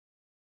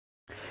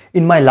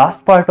In my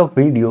last part of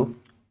video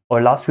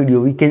or last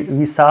video,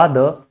 we saw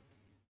the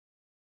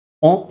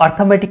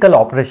arithmetical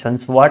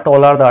operations, what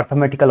all are the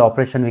arithmetical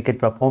operation we can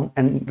perform,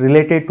 and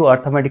related to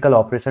arithmetical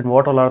operation,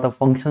 what all are the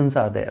functions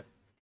are there.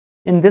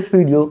 In this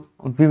video,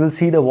 we will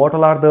see the what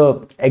all are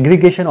the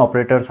aggregation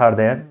operators are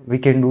there. We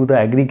can do the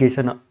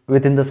aggregation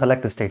within the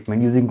select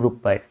statement using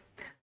group by.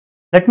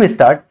 Let me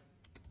start.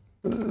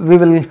 We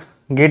will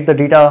get the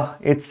data,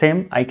 it's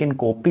same. I can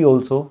copy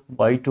also,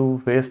 why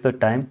to waste the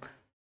time.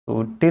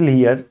 So till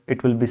here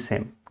it will be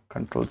same.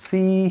 Control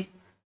C,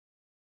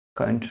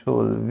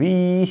 Control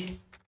V.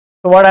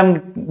 So what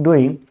I'm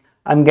doing,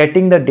 I'm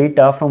getting the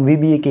data from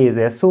VBAK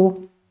is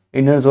SO,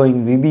 inner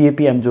join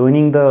VBAP. I'm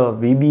joining the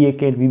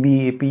VBAK and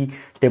VBAP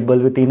table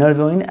with inner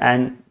join,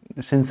 and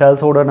since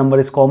sales order number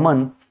is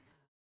common,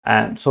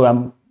 and so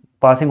I'm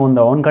passing on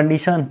the on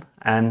condition,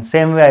 and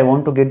same way I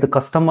want to get the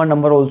customer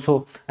number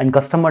also and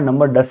customer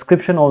number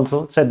description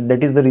also. So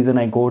that is the reason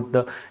I got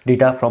the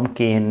data from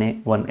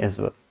KNA1 as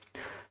well.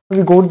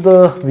 We got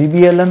the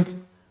VBLN.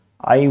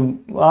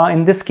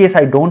 In this case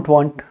I don't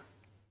want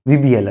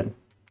VBLN.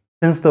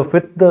 Since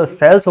with the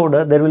sales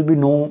order there will be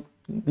no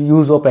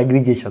use of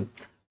aggregation.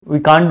 We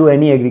can't do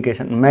any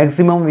aggregation.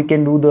 Maximum we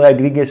can do the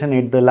aggregation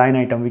at the line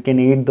item. We can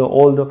add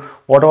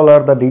what all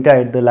are the data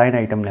at the line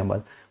item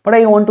level. But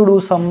I want to do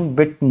some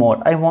bit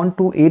more. I want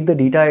to add the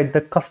data at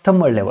the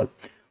customer level.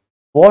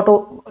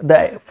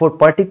 For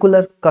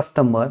particular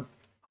customer,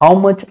 how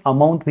much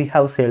amount we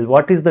have sold,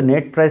 what is the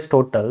net price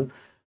total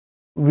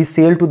we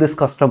sell to this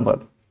customer,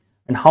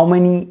 and how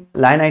many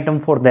line item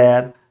for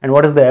there, and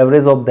what is the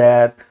average of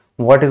that,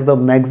 what is the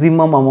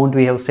maximum amount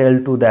we have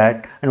sold to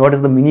that, and what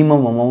is the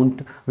minimum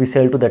amount we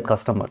sell to that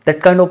customer.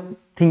 That kind of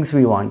things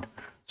we want.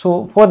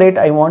 So for that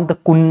I want the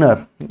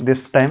Kunnar.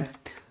 This time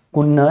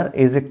Kunnar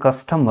is a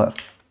customer.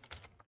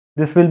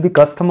 This will be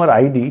customer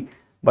ID,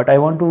 but I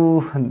want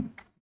to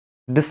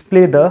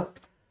display the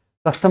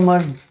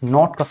customer,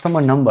 not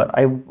customer number.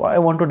 I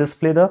want to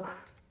display the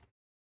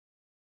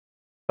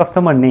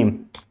customer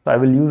name. So I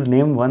will use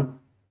name one.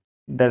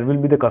 There will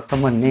be the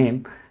customer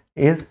name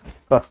is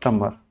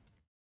customer.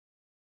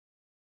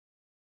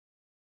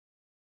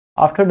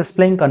 After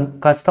displaying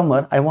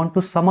customer, I want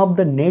to sum up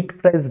the net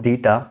price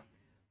data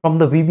from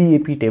the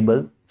VBAP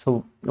table.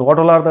 So what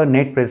all are the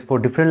net price for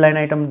different line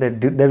item?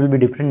 There will be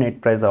different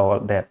net price over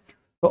there.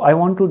 So I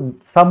want to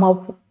sum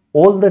up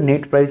all the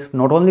net price,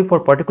 not only for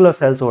particular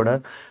sales order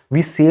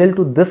we sell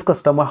to this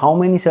customer, how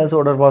many sales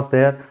order was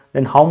there,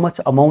 then how much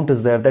amount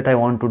is there, that I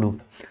want to do.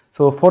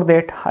 So for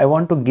that I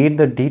want to get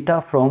the data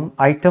from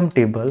item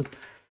table.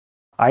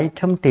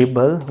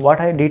 What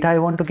data I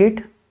want to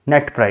get?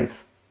 Net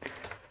price.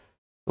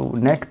 So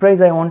net price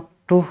I want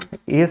to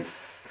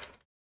is,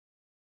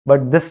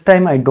 but this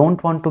time I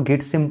don't want to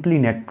get simply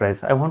net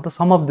price. I want to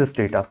sum up this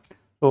data.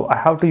 So I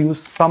have to use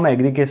some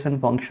aggregation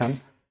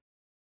function.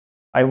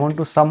 I want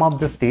to sum up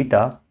this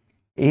data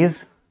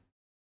is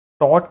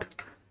dot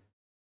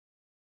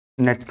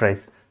net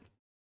price.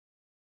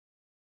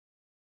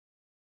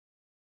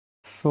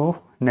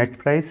 So net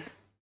price.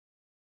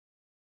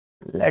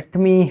 Let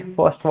me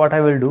first, what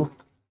I will do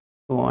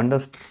to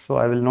understand, so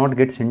I will not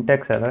get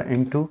syntax error,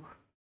 into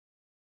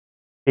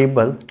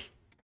table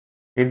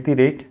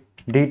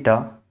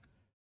 @data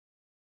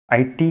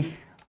IT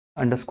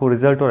underscore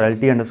result or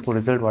LT underscore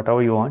result,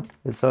 whatever you want,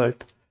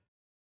 result,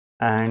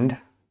 and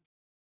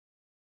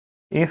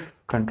if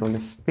control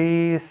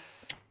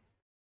space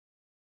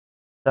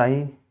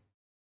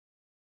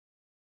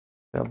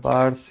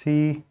bar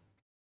C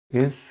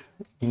is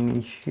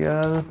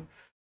initial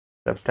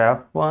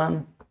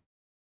F1.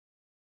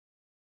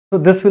 So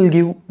this will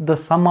give the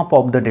sum up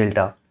of the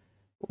delta.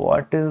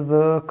 What is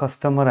the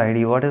customer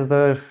ID? What is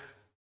the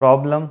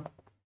problem?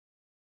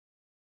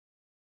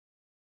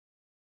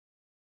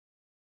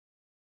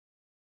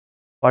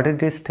 What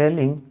it is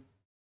telling,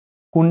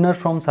 Kunnar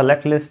from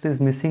select list is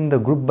missing the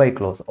group by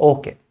clause.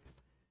 Okay.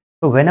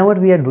 So whenever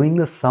we are doing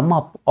the sum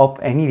up of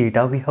any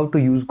data, we have to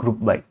use group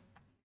by.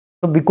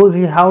 So because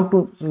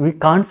we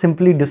can't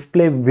simply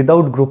display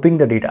without grouping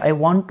the data.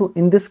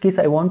 In this case,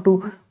 I want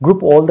to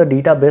group all the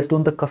data based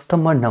on the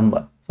customer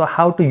number. So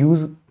how to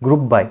use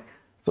group by?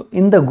 So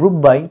in the group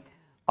by,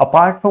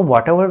 apart from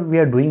whatever we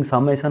are doing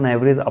summation,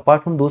 average,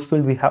 apart from those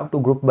fields, we have to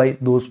group by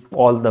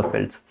all the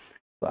fields.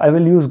 So I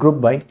will use group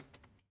by.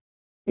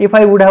 If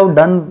I would have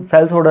done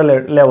sales order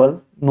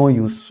level, no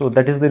use. So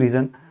that is the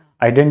reason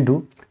I didn't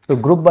do. So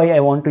group by I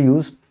want to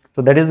use.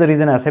 So that is the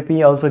reason SAP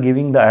also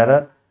giving the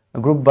error.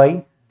 Group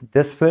by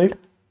this field,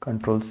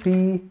 Control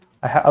C.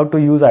 I have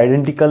to use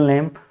identical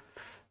name.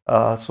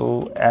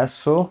 So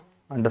SO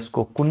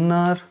underscore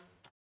Kunnar,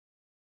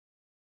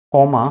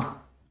 comma.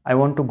 I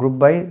want to group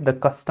by the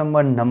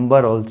customer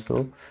number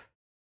also.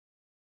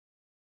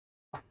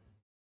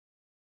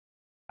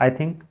 I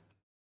think,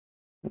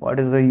 what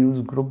is the use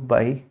group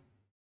by?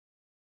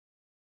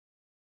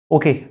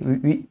 Okay,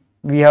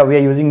 we are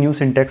using new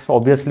syntax.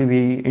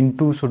 Obviously,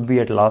 into should be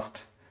at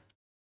last.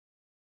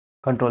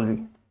 Control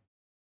V.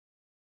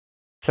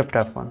 Shift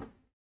F1.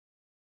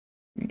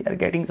 We are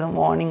getting some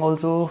warning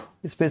also,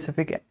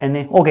 specific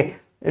NA. Okay,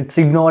 it's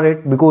ignore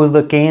it because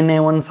the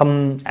KNA1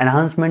 some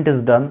enhancement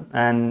is done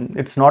and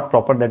it's not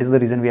proper. That is the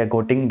reason we are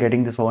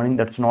getting this warning.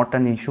 That's not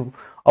an issue,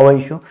 our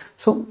issue.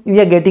 So we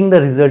are getting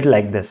the result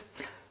like this.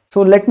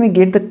 So let me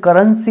get the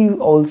currency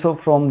also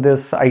from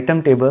this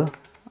item table.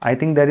 I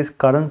think there is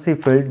currency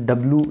field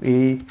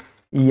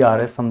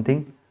WAERS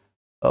something.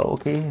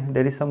 Okay,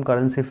 there is some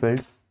currency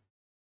field.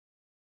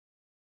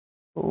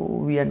 So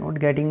we are not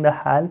getting the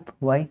help.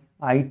 Why?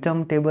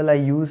 Item table I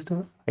used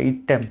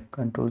item,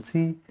 control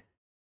C.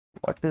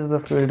 What is the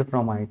field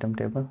from item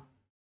table?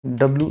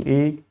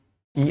 WAERS,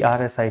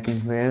 I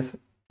think. Where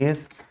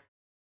is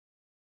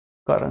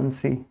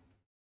currency?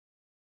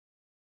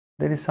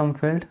 There is some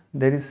field.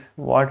 There is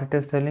what it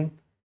is telling.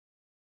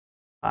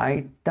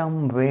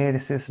 Item where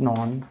is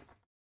non.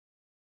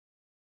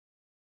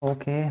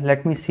 Okay,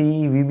 let me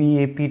see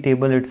VBAP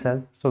table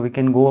itself. So we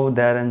can go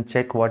there and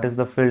check what is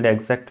the field,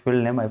 exact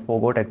field name. I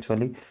forgot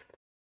actually.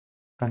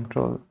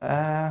 Control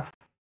F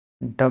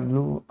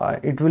W.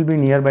 It will be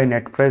nearby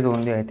net price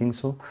only, I think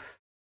so.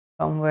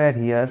 Somewhere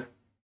here,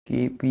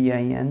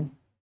 KPIN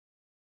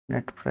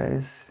net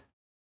price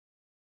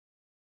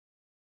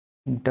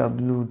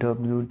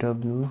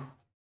WWW.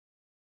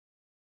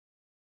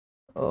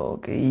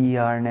 Okay,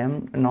 ER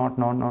name.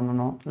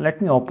 No.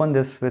 Let me open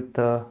this with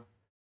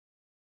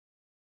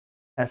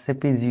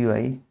SAP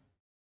GUI.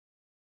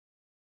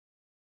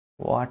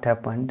 What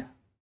happened?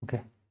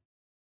 Okay.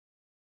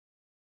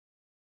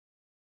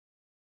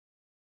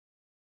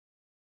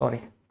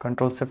 Sorry.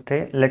 Control Shift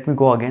A. Let me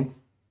go again.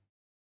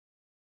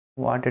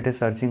 What it is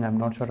searching, I'm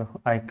not sure.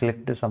 I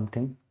clicked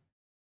something.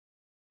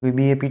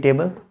 VBAP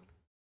table.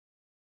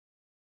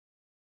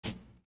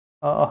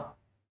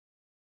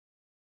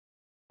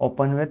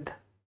 Open with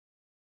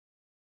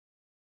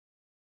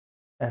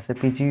SAP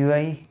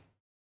GUI.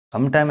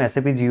 Sometimes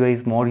SAP GUI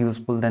is more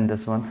useful than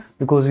this one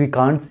because we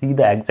can't see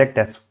the exact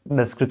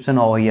description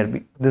over here.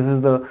 This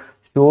is the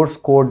source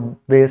code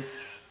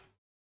base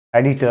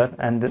editor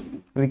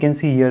and we can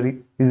see here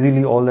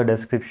easily all the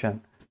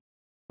description.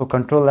 So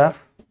Control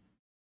F,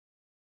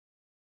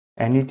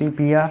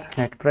 NETPR,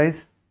 net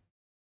price.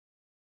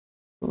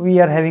 We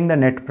are having the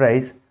net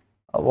price.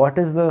 What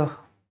is the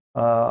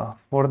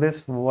for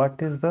this?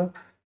 What is the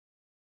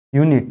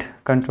unit?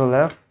 Control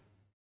F,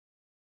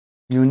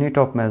 unit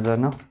of measure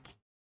now.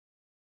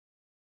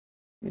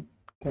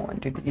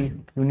 Quantity,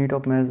 unit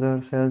of measure,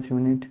 sales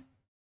unit,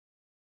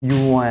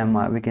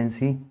 UOM, we can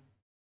see.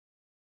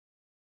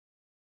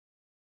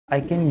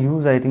 I can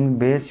use, I think,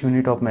 base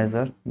unit of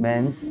measure,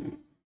 men's.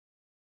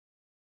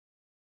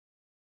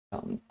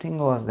 Something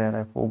was there,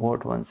 I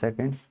forgot, 1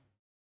 second.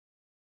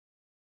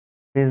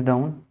 Face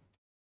down.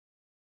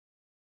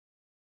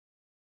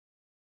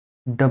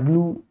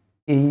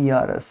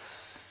 WAERS.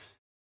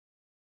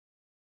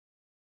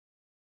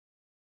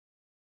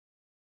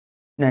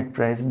 Net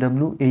price,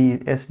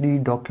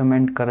 WASD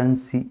document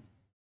currency.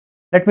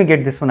 Let me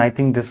get this one. I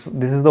think this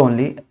is the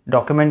only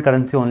document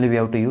currency only we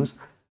have to use.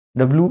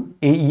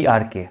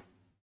 WAERK.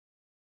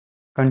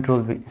 Control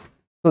V.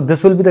 So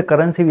this will be the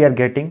currency we are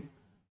getting.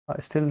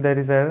 Still there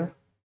is error.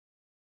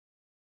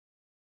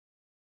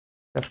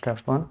 Left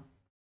F1.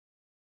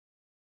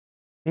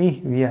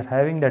 See, we are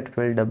having that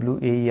field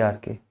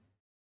WAERK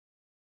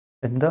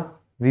in the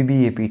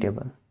VBAP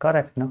table.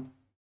 Correct, no?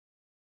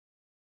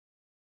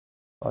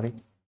 Sorry.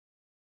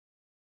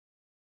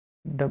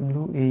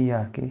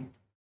 WAERK.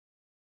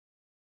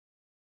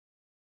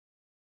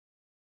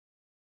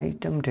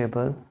 Item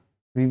table.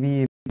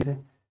 VBAP.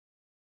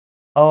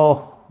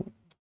 Oh,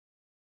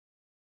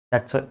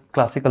 that's a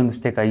classical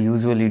mistake I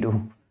usually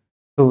do.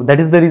 So that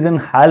is the reason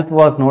help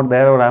was not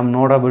there or I am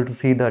not able to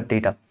see the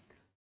data.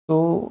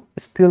 So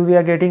still we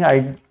are getting,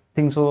 I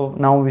think so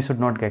now we should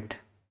not get.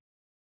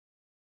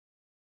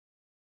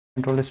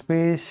 Control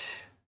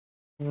space.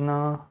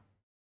 Now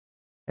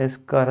is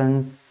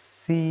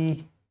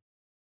currency.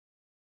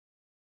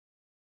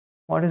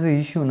 What is the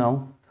issue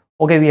now?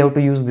 Okay, we have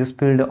to use this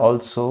field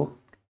also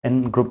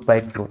in group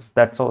by close.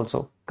 That's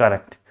also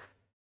correct.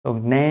 So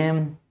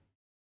name,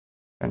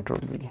 Control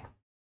V,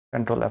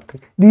 Control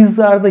F3. These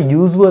are the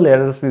usual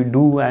errors we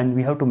do, and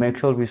we have to make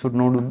sure we should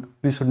not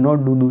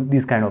do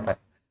these kind of errors.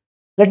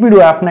 Let me do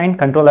F9,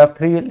 Control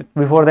F3.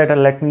 Before that,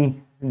 let me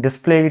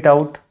display it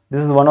out.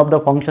 This is one of the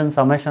functions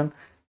summation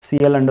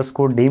CL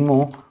underscore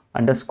demo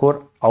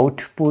underscore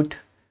output.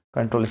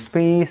 Control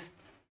space.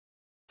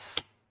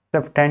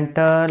 Shift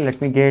enter.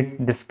 Let me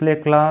get display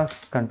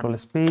class. Control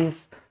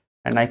space.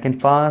 And I can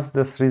pass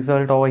this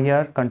result over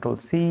here. Control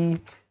C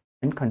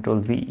and Control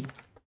V.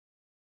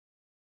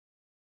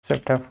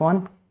 Shift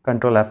F1,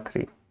 Control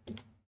F3.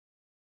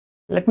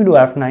 Let me do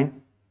F9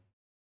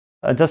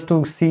 just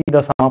to see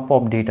the sum up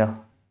of data.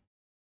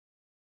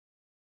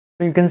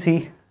 So you can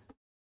see,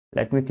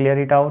 let me clear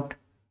it out.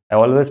 I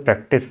always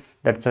practice,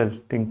 that's a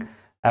thing.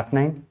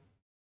 F9.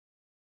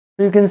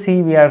 So you can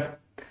see we are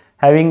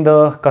having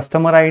the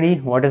customer ID.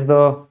 What is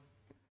the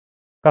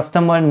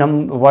customer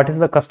what is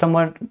the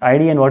customer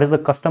ID and what is the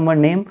customer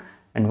name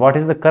and what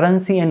is the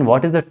currency and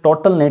what is the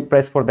total net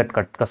price for that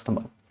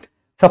customer.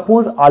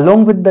 Suppose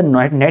along with the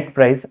net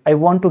price, I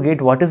want to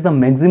get what is the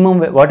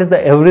maximum, what is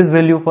the average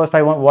value first.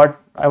 What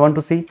I want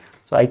to see.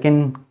 So I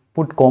can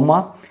put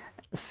comma.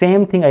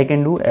 Same thing I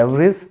can do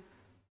average,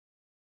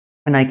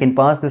 and I can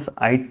pass this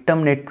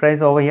item net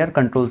price over here.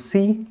 Control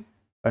C,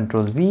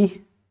 Control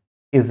V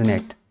is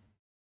net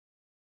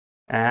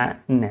and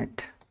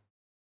net.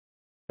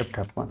 Shift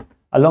F1.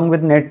 Along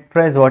with net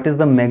price, what is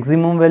the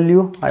maximum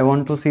value? I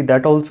want to see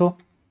that also.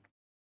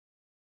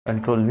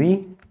 Control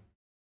V.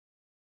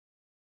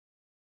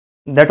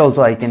 That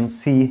also I can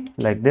see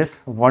like this.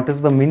 What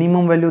is the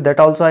minimum value?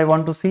 That also I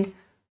want to see.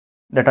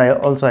 That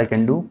I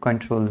can do.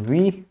 Control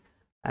V,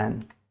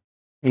 and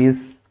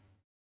is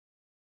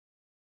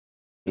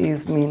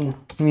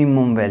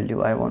minimum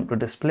value I want to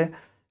display.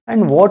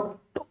 And what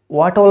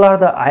all are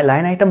the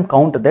line item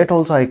count? That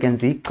also I can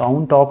see.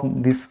 Count of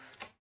this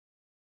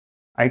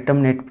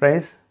item net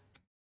price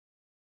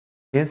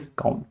is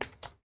count.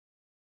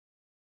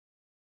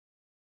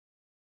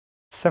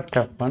 Shift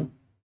F1.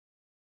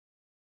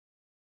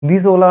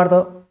 These all are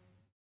the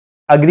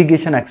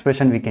aggregation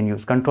expression we can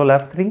use. Control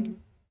F3.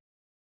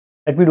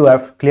 Let me do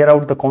clear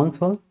out the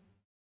console,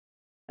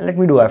 and let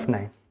me do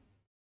F9.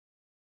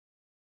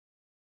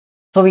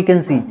 So we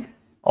can see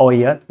over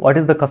here what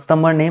is the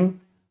customer name.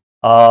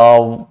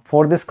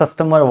 For this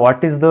customer,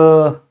 what is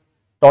the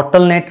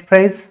total net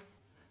price,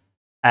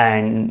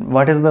 and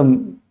what is the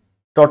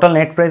total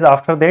net price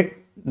after that?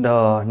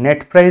 The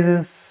net price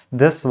is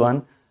this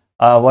one.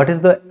 What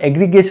is the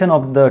aggregation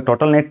of the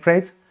total net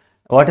price?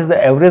 What is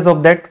the average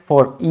of that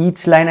for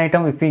each line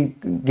item? If we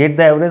get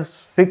the average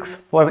 6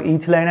 for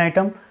each line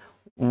item,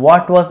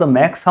 what was the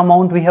max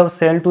amount we have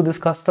sold to this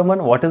customer?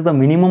 What is the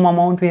minimum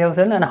amount we have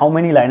sold, and how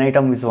many line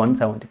item is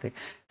 173?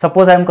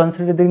 Suppose I am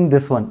considering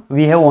this one.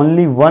 We have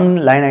only one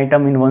line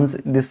item in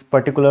this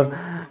particular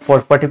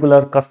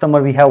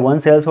customer. We have one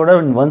sales order,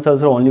 and one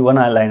sales order only one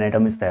line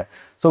item is there.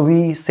 So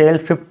we sell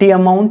 50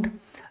 amount,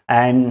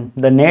 and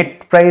the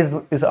net price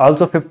is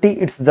also 50.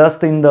 It's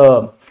just in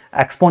the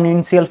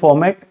exponential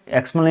format.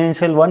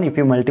 Exponential one, if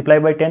you multiply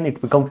by 10,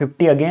 it becomes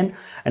 50 again.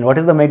 And what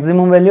is the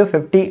maximum value?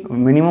 50,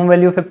 minimum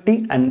value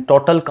 50, and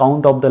total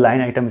count of the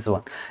line item is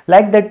 1.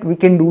 Like that we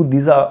can do.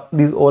 These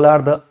all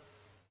are the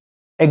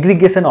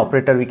aggregation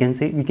operator we can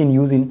say we can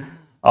use in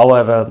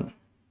our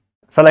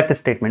select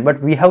statement.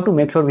 But we have to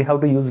make sure we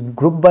have to use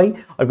group by,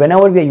 or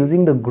whenever we are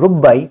using the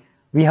group by,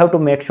 we have to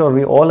make sure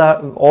we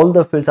all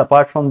the fields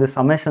apart from the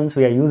summations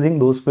we are using,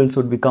 those fields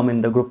should become in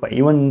the group by.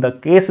 Even the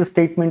case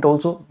statement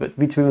also,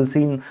 which we will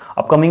see in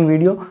upcoming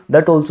video,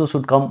 that also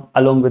should come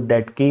along with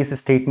that case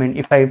statement.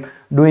 If I'm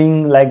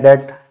doing like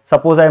that,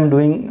 suppose I am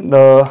doing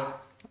the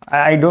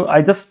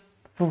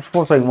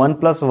sorry, 1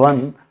 plus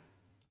 1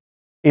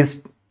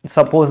 is,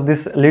 suppose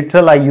this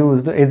literal I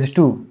used is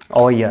 2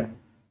 over here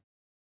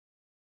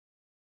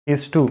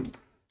is 2.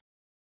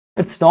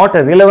 It's not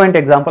a relevant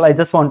example. I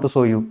just want to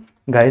show you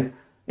guys.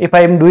 If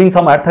I am doing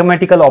some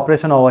arithmetical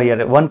operation over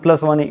here, 1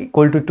 plus 1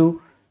 equal to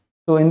 2.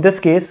 So in this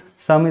case,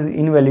 sum is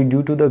invalid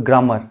due to the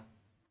grammar.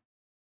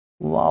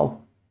 Wow.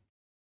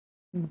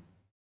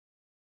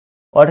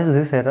 What is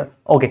this error?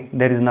 Okay,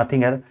 there is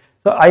nothing error.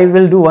 So I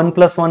will do 1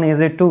 plus 1 is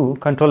a 2.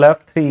 Control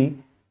F3.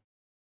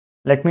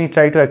 Let me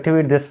try to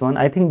activate this one.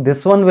 I think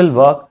this one will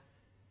work.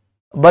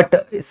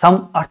 But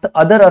some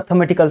other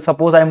arithmetical,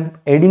 suppose I am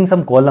adding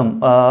some column,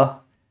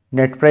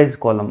 net price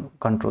column.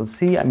 Control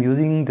C. I'm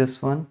using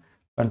this one.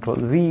 Control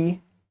V.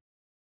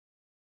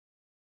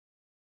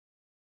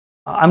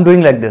 I'm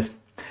doing like this.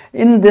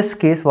 In this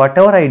case,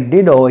 whatever I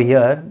did over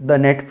here, the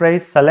net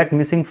price select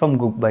missing from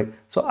group by.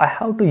 So I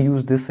have to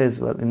use this as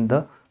well in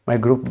my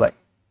group by.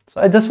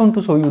 So I just want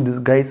to show you this,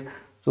 guys.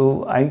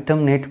 So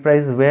item net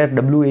price where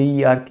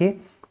WAERK.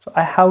 So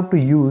I have to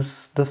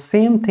use the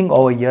same thing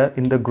over here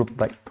in the group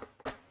by.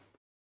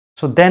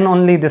 So then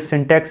only the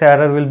syntax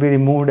error will be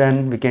removed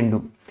and we can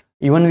do.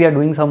 Even we are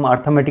doing some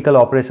arithmetical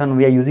operation,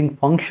 we are using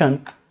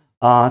function.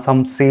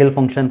 Some sale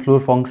function, floor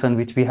function,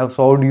 which we have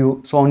shown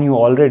you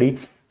already.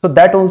 So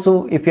that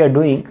also, if you are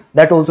doing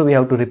that, also we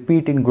have to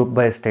repeat in group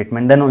by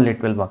statement. Then only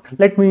it will work.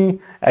 Let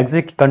me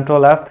execute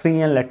Control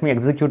F3 and let me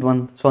execute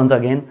once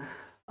again.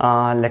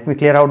 Let me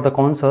clear out the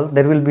console.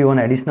 There will be one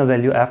additional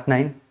value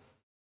F9.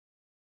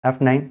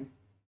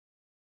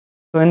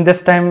 So in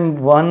this time,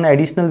 one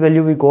additional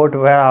value we got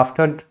where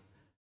after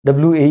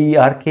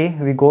WAERK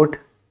we got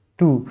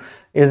 2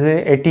 is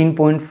a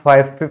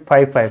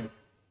 18.555.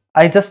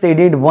 I just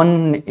added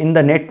one in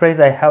the net price.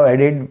 I have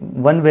added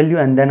one value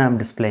and then I'm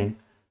displaying.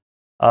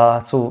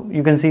 So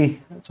you can see.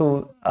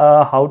 So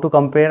how to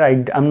compare?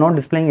 I'm not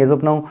displaying as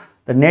of now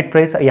the net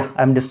price. Yeah,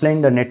 I'm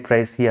displaying the net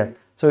price here.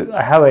 So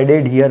I have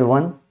added here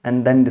 1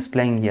 and then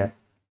displaying here.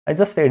 I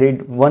just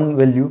added one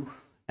value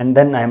and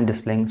then I am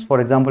displaying.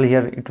 For example,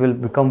 here it will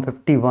become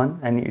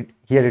 51 and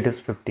here it is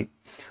 50.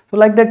 So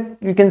like that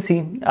you can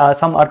see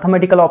some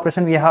arithmetical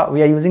operation we are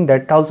using,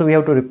 that also we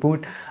have to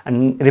repeat,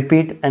 and if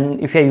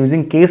you are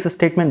using case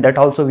statement, that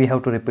also we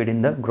have to repeat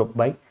in the group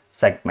by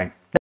segment.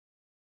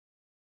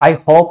 I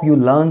hope you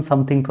learned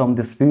something from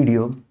this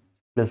video.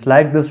 Please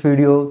like this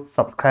video,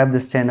 subscribe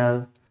this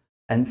channel,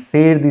 and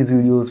share these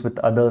videos with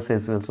others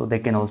as well, so they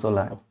can also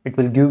learn. It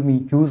will give me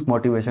huge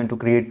motivation to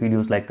create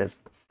videos like this.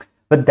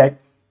 With that,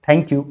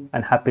 thank you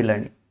and happy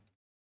learning.